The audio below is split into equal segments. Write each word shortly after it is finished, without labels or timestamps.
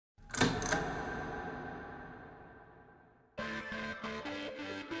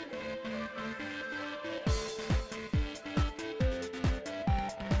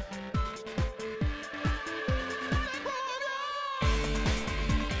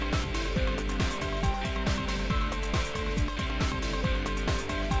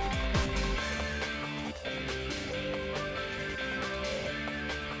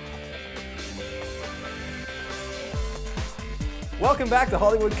welcome back to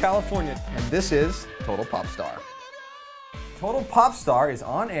Hollywood, California. And this is Total Pop Star. Total Pop Star is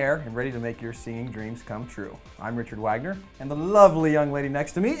on air and ready to make your singing dreams come true. I'm Richard Wagner, and the lovely young lady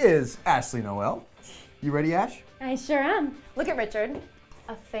next to me is Ashley Noel. You ready, Ash? I sure am. Look at Richard.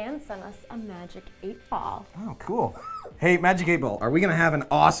 A fan sent us a Magic 8 Ball. Oh, cool. Hey, Magic 8 Ball, are we gonna have an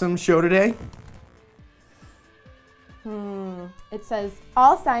awesome show today? It says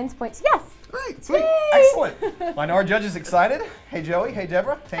all signs point to yes. Great, sweet, Yay! excellent. I know our judges excited. Hey, Joey. Hey,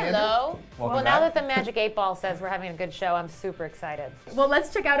 Deborah. Hey, Andrew. Hello. Welcome Well, now back. that the Magic 8 Ball says we're having a good show, I'm super excited. Well,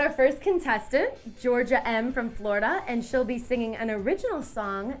 let's check out our first contestant, Georgia M. from Florida, and she'll be singing an original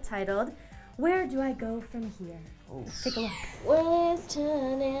song titled Where Do I Go From Here? Let's take a look. Well, it's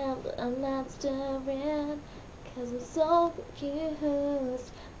turning, but I'm not stirring, 'cause I'm so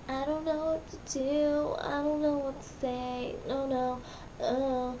confused. I don't know what to do, I don't know what to say, no,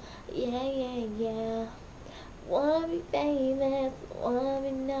 oh, yeah. Wanna be famous, wanna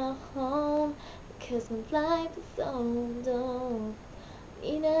be known, 'cause my life is so dull.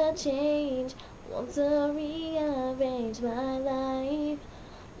 Need a change, want to rearrange my life,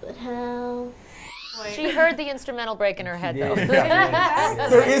 but how? She heard the instrumental break in her head, though.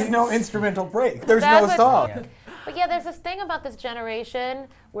 There is no instrumental break. There's That's no what- song. But yeah, there's this thing about this generation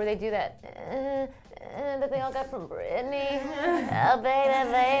where they do that that they all got from Britney. Oh,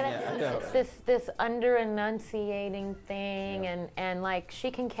 baby. It's this under-enunciating thing, and like she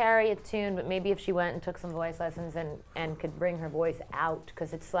can carry a tune, but maybe if she went and took some voice lessons and could bring her voice out,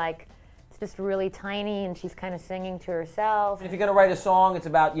 because it's like, it's just really tiny and she's kind of singing to herself. If you're gonna write a song, it's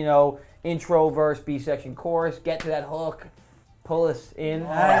about, you know, intro, verse, B section, chorus, get to that hook, pull us in.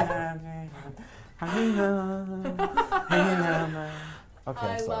 Okay,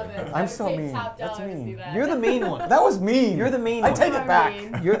 I sorry. love it. I'm I so paid mean. top That's dollar to mean. see that. You're the mean one. That was mean. You're the mean I one. take You it are back.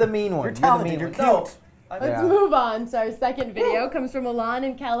 mean. You're the mean one. You're talented. You're You're the mean one. cute. Let's Yeah. move on to our second video. Comes from Milan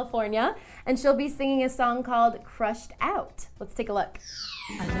in California, and she'll be singing a song called Crushed Out. Let's take a look.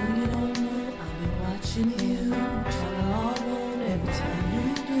 I know you don't know, I've been watching you. Trying to log on every time you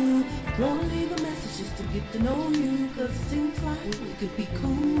do. Wanna leave a message just to get to know you, 'cause it seems like we could be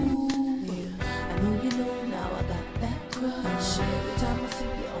cool. Yeah. I know you know now I got that crush. Every time I see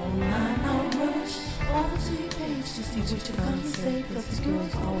you online, I'll rush. Over to your page to see what you're gonna say, 'cause this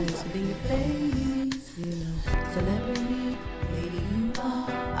girl's always in your face. You know, celebrity, lady you are.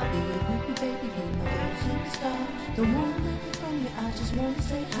 I'll be your groupie, baby, you're my favorite superstar. Don't want nothing from you, I just wanna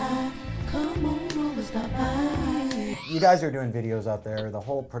say hi. Come on over, stop by. You guys are doing videos out there. The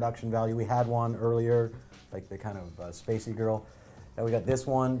whole production value. We had one earlier, like the kind of spacey girl. And we got this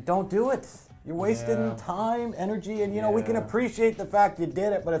one. Don't do it. You're wasting time, energy, and you know, we can appreciate the fact you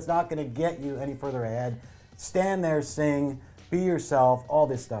did it, but it's not going to get you any further ahead. Stand there, sing, be yourself. All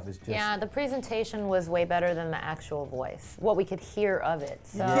this stuff is just... Yeah, the presentation was way better than the actual voice, what we could hear of it.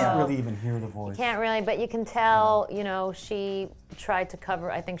 So You can't really even hear the voice. Can't really, but you can tell, you know, she tried to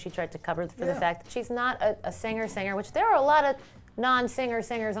cover, I think she tried to cover for the fact that she's not a singer, which there are a lot of non-singers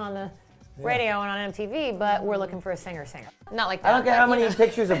on the radio and on MTV, but we're looking for a singer. Not like that. I don't care but, how you many know.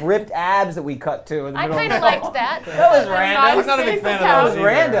 pictures of ripped abs that we cut to in the I middle kind of of the liked that. That was random. I'm not a big fan of That those was either.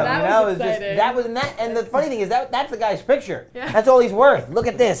 random. That you know, was it was just exciting. that was that. And the funny thing is that's the guy's picture. That's all he's worth. Look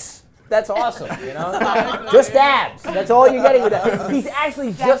at this. That's awesome. You know, just abs. That's all you're getting with that. He's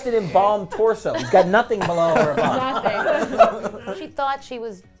actually just an embalmed torso. He's got nothing below or above. Nothing. She thought she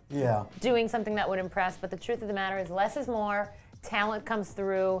was Yeah. doing something that would impress, but the truth of the matter is less is more. Talent comes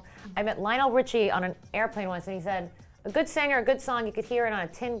through. I met Lionel Richie on an airplane once, and he said, a good singer, a good song, you could hear it on a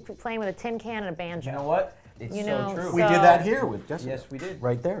playing with a tin can and a banjo. You know what? It's You so know, true. We did that here with Jessica. Yes, we did.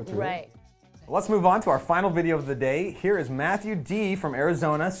 Right there. through it. Right. Let's move on to our final video of the day. Here is Matthew D. from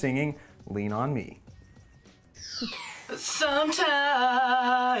Arizona singing Lean on Me.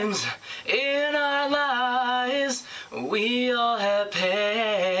 Sometimes in our lives we all have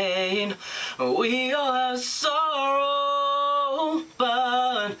pain, we all have sorrow,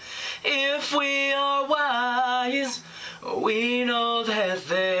 but if we are wise, we know that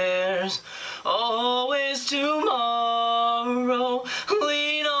there's always tomorrow.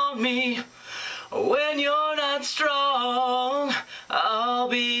 Lean on me when you're not strong, I'll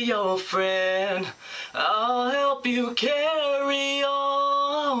be your friend. I'll help you carry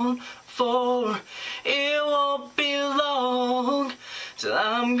on, for it won't be long till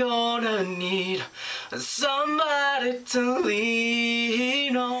I'm gonna need somebody to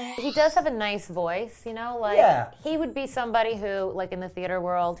lean on. He does have a nice voice, you know, like he would be somebody who, like in the theater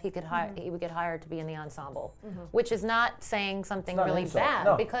world, he would get hired to be in the ensemble, which is not saying something not an really insult, bad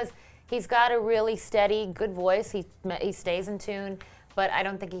no. because he's got a really steady, good voice. He stays in tune, but I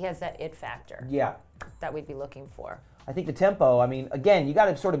don't think he has that it factor Yeah. that we'd be looking for. I think the tempo, I mean, again, you got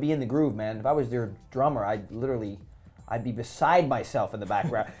to sort of be in the groove, man. If I was their drummer, I'd be beside myself in the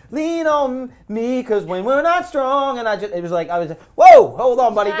background. Lean on me, cause when we're not strong, and it was like, whoa, hold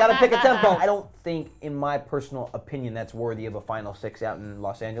on, buddy, gotta pick a tempo. I don't think, in my personal opinion, that's worthy of a Final Six out in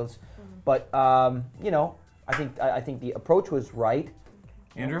Los Angeles. But, you know, I think the approach was right.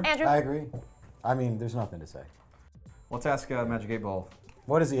 Andrew? I agree. I mean, there's nothing to say. Let's ask Magic 8 Ball.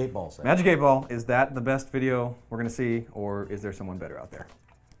 What does the 8 Ball say? Magic 8 Ball, is that the best video we're going to see, or is there someone better out there?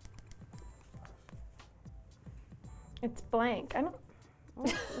 It's blank. I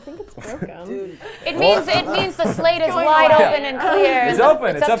think it's broken. Dude. It means the slate is wide open and clear. It's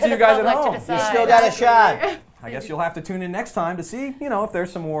open. It's up to you guys at home. You still got a shot. I guess you'll have to tune in next time to see, you know, if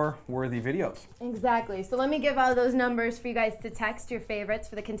there's some more worthy videos. Exactly. So let me give all those numbers for you guys to text your favorites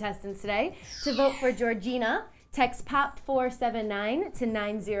for the contestants today. To vote for Georgina, text POP479 to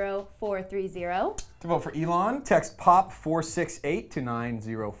 90430. To vote for Elon, text POP468 to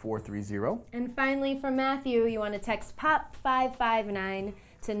 90430. And finally for Matthew, you want to text POP559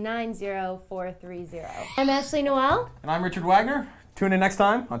 to 90430. I'm Ashley Noel. And I'm Richard Wagner. Tune in next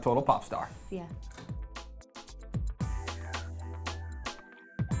time on Total Pop Star. See ya.